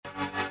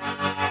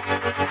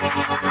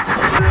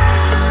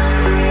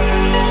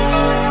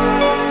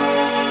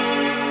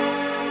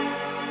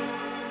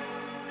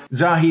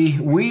Zahi,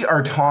 we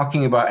are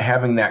talking about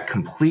having that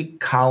complete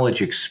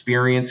college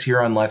experience here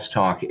on Let's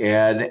Talk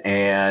Ed,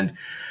 and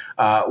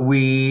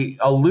we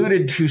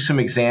alluded to some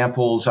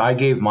examples. I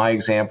gave my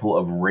example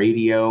of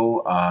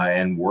radio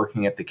and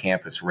working at the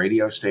campus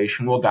radio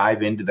station. We'll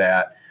dive into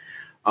that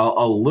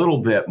a little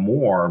bit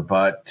more,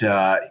 but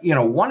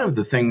one of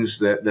the things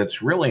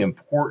that's really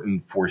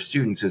important for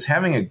students is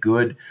having a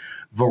good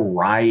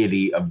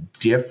variety of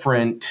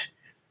different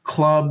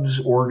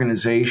clubs,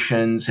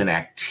 organizations, and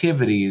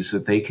activities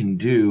that they can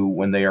do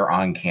when they are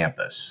on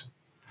campus.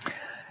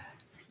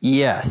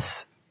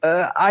 Yes.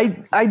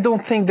 I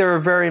don't think there are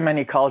very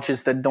many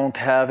colleges that don't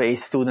have a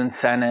student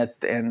senate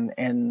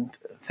and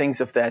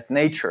things of that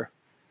nature.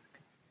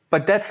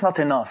 But that's not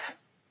enough,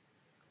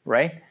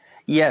 right?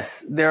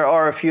 Yes, there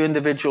are a few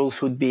individuals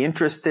who'd be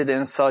interested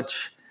in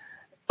such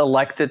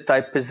elected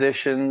type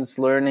positions,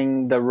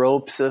 learning the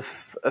ropes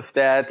of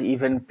that,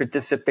 even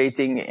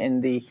participating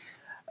in the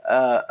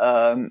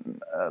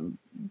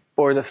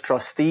Board of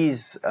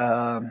Trustees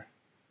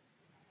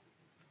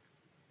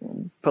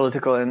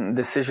political and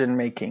decision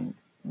making.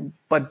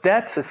 But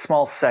that's a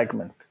small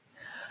segment.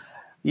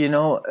 In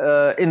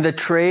the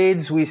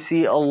trades, we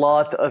see a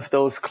lot of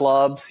those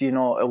clubs,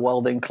 a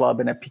welding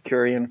club, an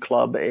Epicurean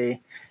club, the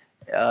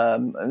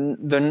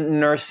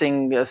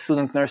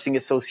student nursing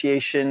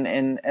association,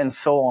 and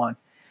so on,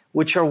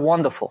 which are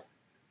wonderful.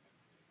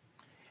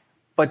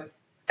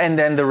 And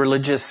then the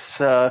religious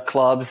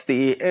clubs,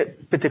 the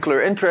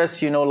particular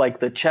interests, like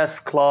the chess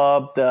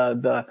club,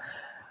 the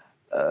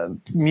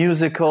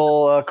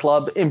musical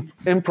club,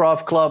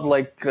 improv club,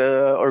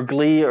 or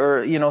Glee,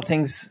 or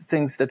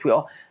things that we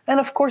all. And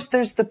of course,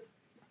 there's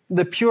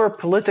the pure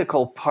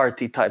political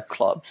party type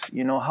clubs.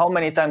 How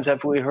many times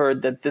have we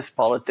heard that this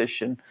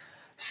politician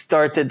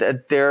started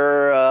at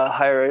their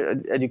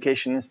higher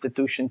education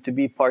institution to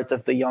be part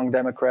of the Young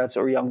Democrats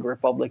or Young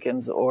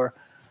Republicans or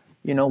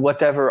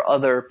whatever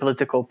other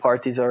political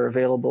parties are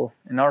available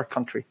in our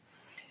country.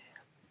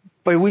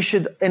 But we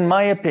should, in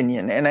my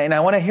opinion, and I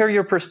want to hear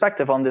your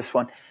perspective on this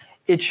one,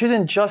 it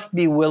shouldn't just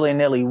be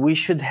willy-nilly. We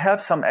should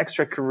have some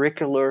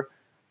extracurricular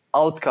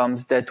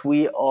outcomes that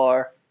we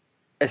are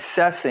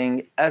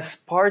assessing as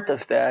part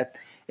of that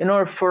in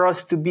order for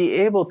us to be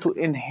able to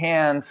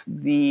enhance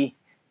the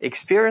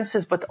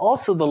experiences, but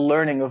also the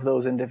learning of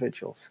those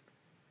individuals.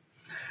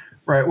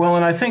 Right. Well,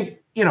 and I think,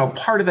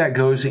 part of that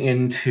goes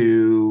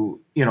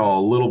into, a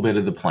little bit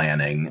of the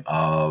planning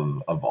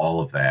of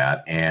all of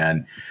that.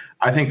 And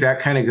I think that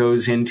kind of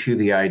goes into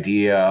the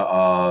idea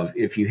of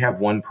if you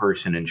have one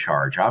person in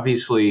charge,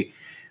 obviously,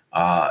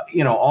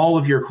 all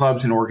of your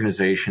clubs and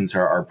organizations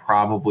are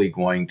probably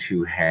going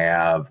to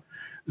have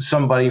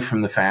somebody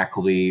from the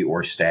faculty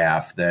or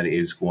staff that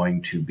is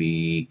going to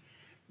be,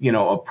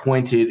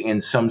 appointed in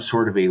some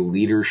sort of a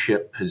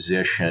leadership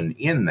position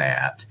in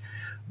that.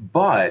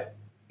 But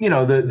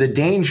the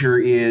danger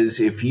is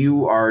if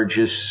you are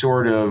just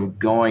sort of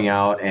going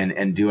out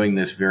and doing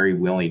this very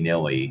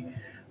willy-nilly,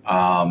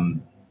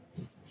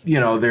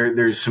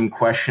 there's some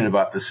question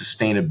about the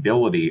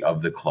sustainability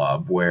of the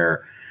club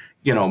where,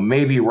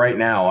 maybe right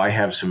now I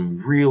have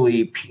some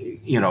really,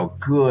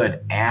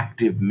 good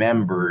active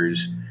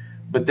members,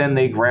 but then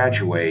they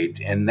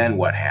graduate and then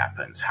what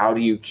happens? How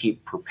do you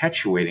keep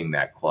perpetuating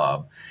that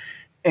club?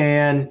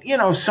 And,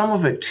 some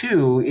of it,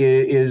 too,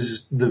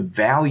 is the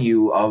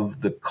value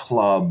of the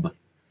club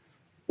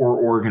or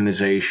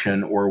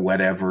organization or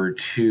whatever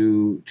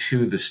to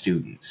the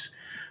students.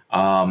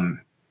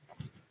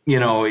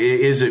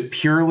 Is it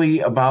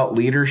purely about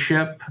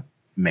leadership?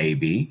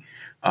 Maybe.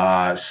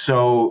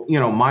 So,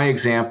 my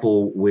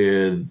example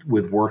with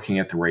working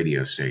at the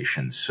radio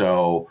station.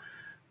 So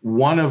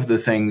one of the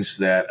things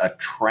that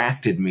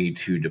attracted me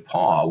to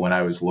DePaul when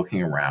I was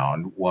looking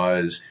around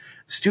was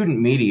student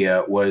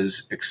media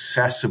was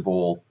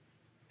accessible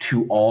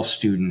to all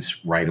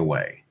students right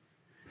away.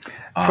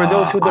 For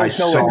those who don't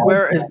know it,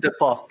 where is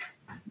DePaul?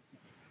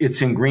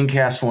 It's in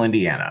Greencastle,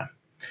 Indiana.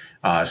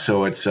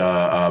 So it's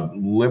a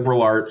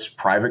liberal arts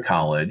private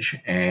college.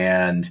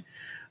 And,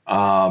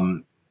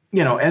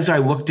 as I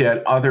looked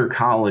at other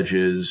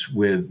colleges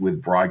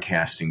with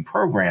broadcasting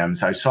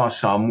programs, I saw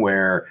some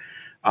where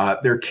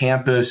their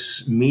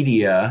campus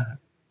media,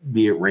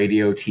 be it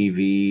radio,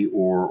 TV,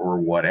 or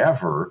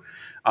whatever,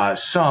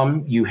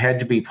 some you had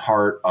to be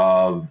part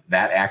of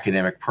that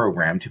academic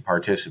program to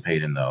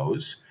participate in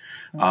those.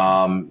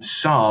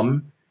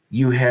 Some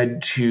you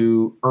had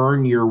to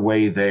earn your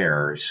way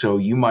there. So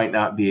you might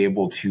not be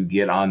able to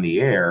get on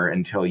the air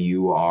until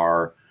you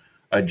are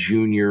a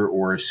junior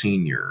or a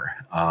senior.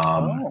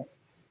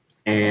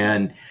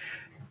 And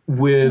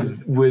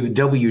with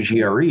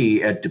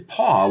WGRE at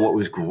DePaul, what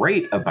was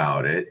great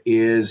about it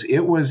is it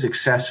was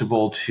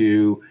accessible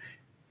to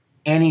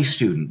any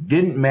student.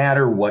 Didn't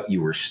matter what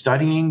you were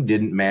studying,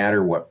 didn't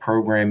matter what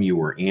program you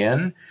were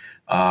in.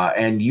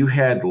 And you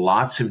had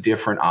lots of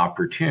different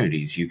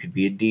opportunities. You could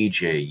be a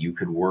DJ. You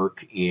could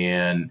work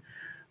in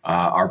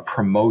our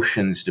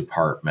promotions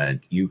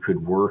department. You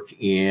could work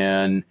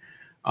in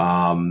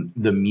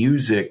the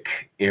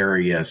music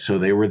area. So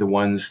they were the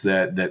ones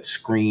that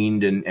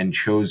screened and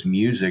chose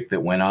music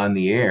that went on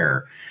the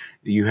air.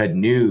 You had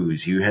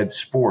news, you had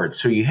sports.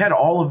 So you had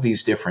all of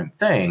these different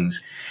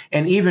things.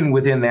 And even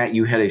within that,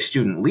 you had a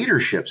student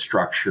leadership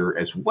structure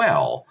as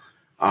well.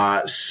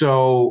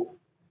 So,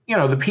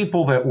 the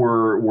people that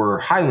were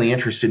highly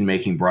interested in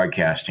making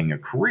broadcasting a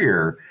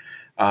career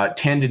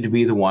tended to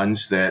be the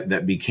ones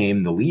that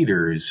became the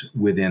leaders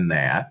within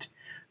that.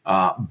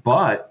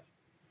 But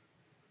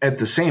at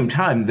the same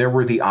time, there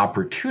were the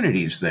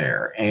opportunities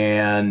there.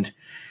 And,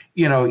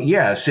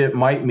 yes, it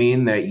might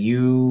mean that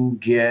you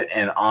get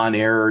an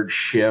on-air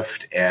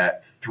shift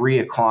at 3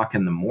 o'clock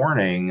in the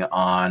morning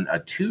on a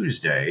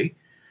Tuesday,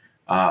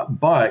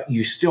 but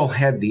you still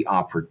had the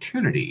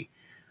opportunity.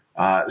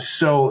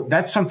 So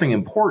that's something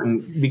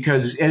important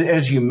because,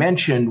 as you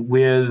mentioned,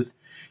 with,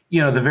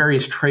 the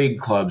various trade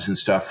clubs and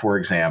stuff, for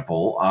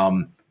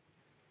example,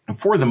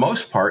 for the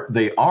most part,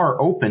 they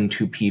are open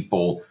to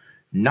people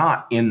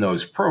not in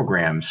those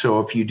programs. So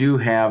if you do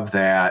have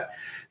that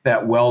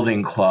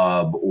welding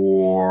club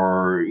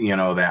or,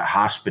 that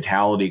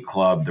hospitality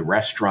club, the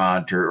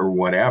restaurant or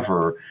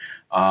whatever,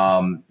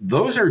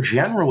 those are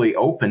generally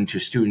open to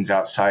students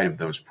outside of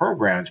those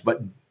programs.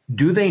 But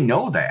do they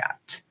know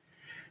that?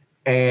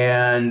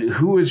 And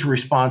who is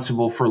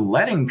responsible for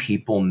letting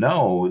people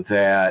know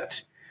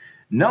that,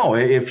 no,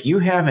 if you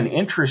have an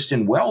interest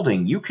in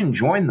welding, you can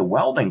join the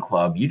welding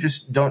club. You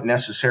just don't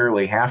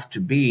necessarily have to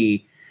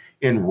be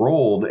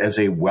enrolled as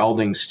a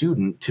welding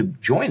student to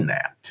join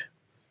that.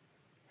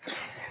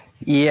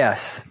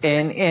 Yes,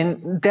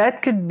 and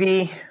that could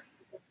be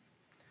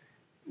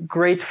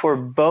great for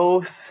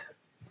both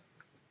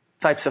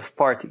types of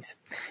parties.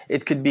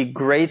 It could be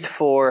great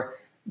for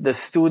the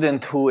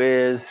student who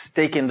is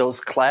taking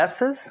those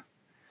classes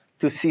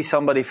to see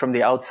somebody from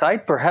the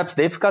outside. Perhaps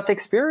they've got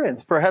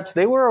experience. Perhaps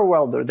they were a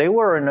welder, they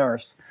were a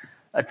nurse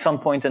at some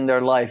point in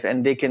their life,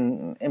 and they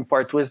can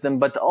impart wisdom.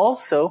 But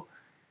also,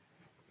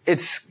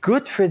 it's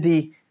good for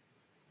the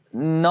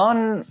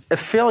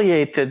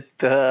non-affiliated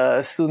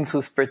student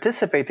who's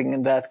participating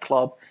in that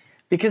club,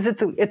 because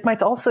it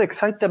might also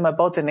excite them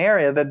about an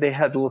area that they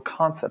had little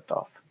concept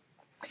of.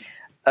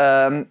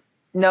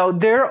 Now,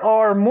 there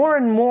are more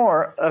and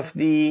more of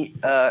the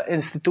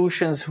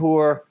institutions who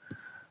are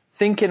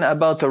thinking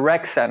about the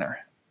rec center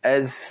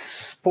as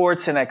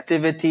sports and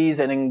activities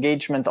and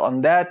engagement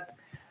on that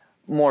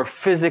more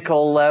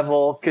physical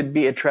level could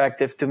be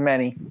attractive to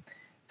many.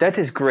 That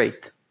is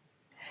great.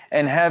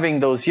 And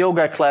having those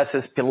yoga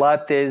classes,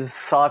 Pilates,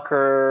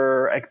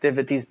 soccer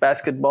activities,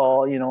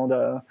 basketball,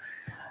 the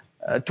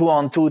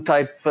 2-on-2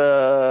 type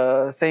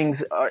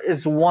things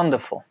is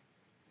wonderful.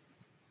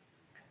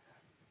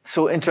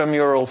 So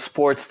intramural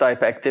sports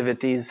type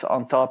activities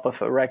on top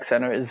of a rec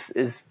center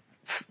is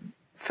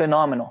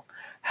phenomenal.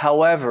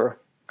 However,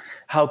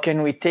 how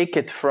can we take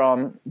it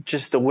from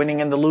just the winning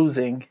and the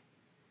losing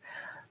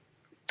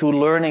to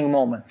learning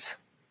moments?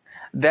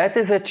 That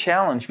is a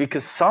challenge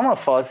because some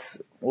of us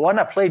want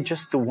to play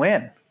just to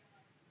win,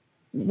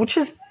 which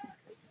is,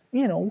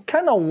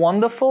 kind of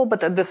wonderful,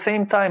 but at the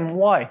same time,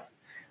 why?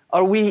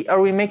 Are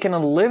we making a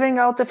living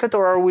out of it,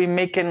 or are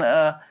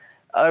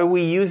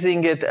we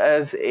using it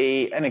as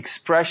an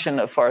expression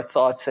of our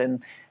thoughts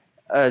and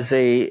as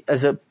a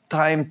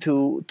time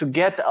to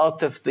get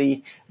out of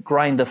the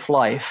grind of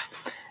life?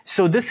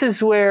 So this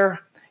is where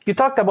you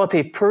talked about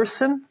a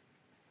person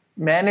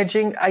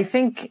managing. I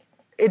think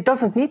it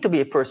doesn't need to be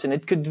a person.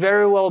 It could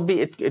very well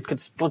be, it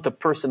could split a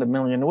person a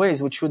million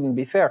ways, which wouldn't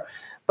be fair.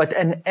 But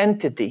an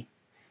entity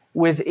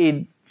with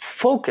a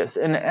focus,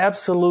 an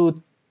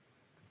absolute,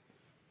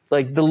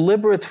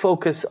 deliberate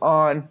focus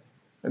on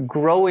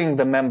growing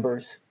the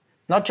members,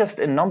 not just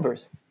in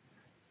numbers,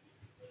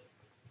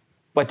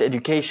 but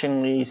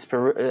educationally,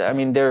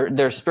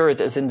 their spirit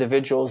as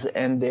individuals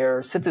and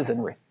their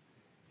citizenry.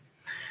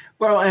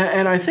 Well,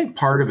 and I think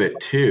part of it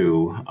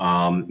too,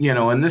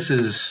 and this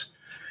is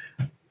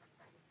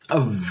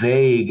a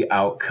vague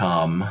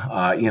outcome.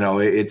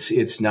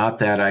 It's not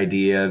that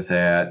idea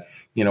that,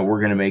 we're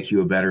going to make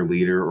you a better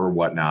leader or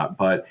whatnot,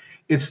 but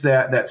it's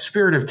that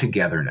spirit of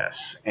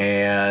togetherness.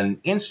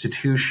 And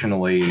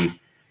institutionally,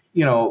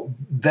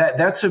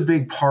 that's a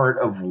big part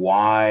of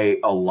why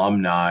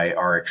alumni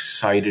are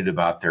excited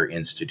about their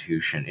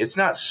institution. It's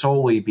not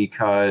solely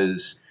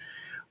because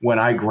when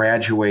I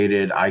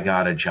graduated, I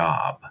got a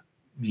job.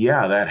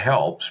 Yeah, that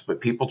helps, but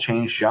people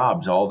change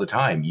jobs all the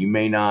time. You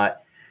may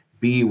not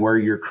be where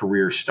your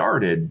career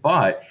started,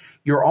 but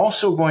you're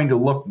also going to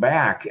look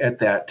back at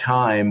that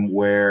time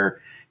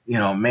where,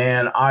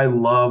 man, I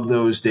love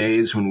those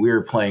days when we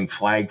were playing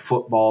flag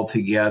football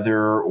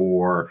together,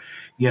 or,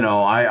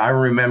 I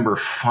remember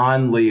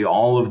fondly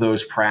all of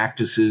those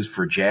practices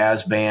for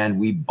jazz band.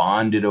 We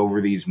bonded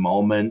over these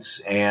moments.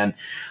 And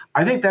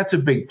I think that's a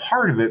big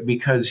part of it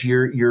because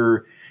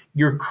you're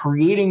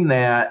creating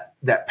that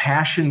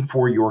passion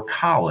for your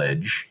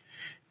college.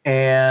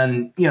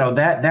 And,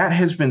 that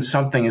has been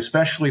something,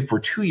 especially for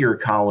 2-year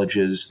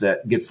colleges,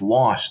 that gets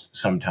lost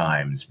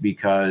sometimes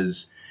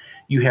because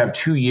you have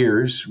 2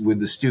 years with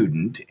the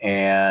student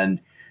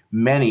and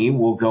many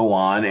will go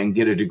on and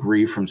get a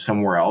degree from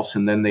somewhere else,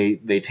 and then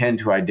they tend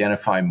to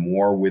identify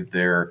more with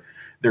their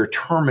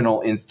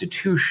terminal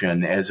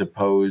institution as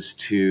opposed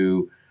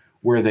to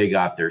where they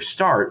got their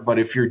start. But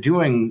if you're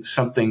doing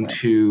something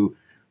to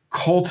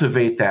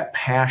cultivate that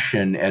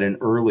passion at an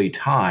early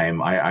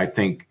time, I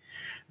think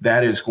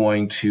that is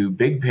going to,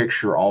 big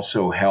picture,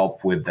 also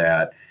help with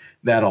that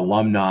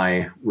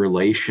alumni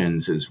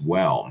relations as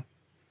well.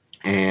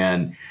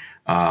 And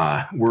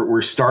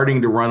we're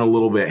starting to run a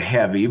little bit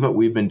heavy, but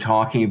we've been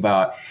talking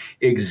about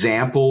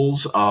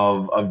examples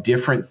of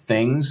different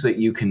things that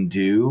you can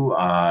do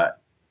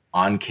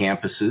on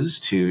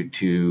campuses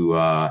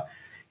to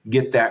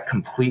get that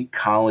complete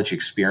college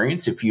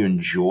experience. If you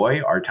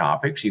enjoy our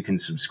topics, you can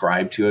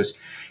subscribe to us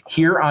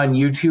here on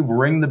YouTube.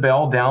 Ring the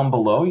bell down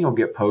below. You'll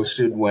get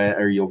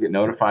you'll get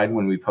notified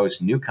when we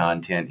post new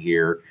content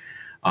here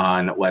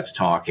on Let's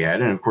Talk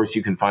Ed. And of course,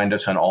 you can find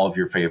us on all of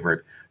your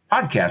favorite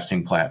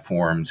podcasting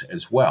platforms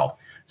as well.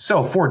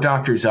 So for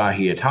Dr.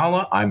 Zahi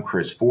Atala, I'm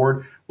Chris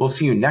Ford. We'll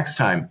see you next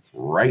time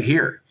right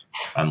here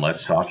on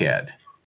Let's Talk Ed.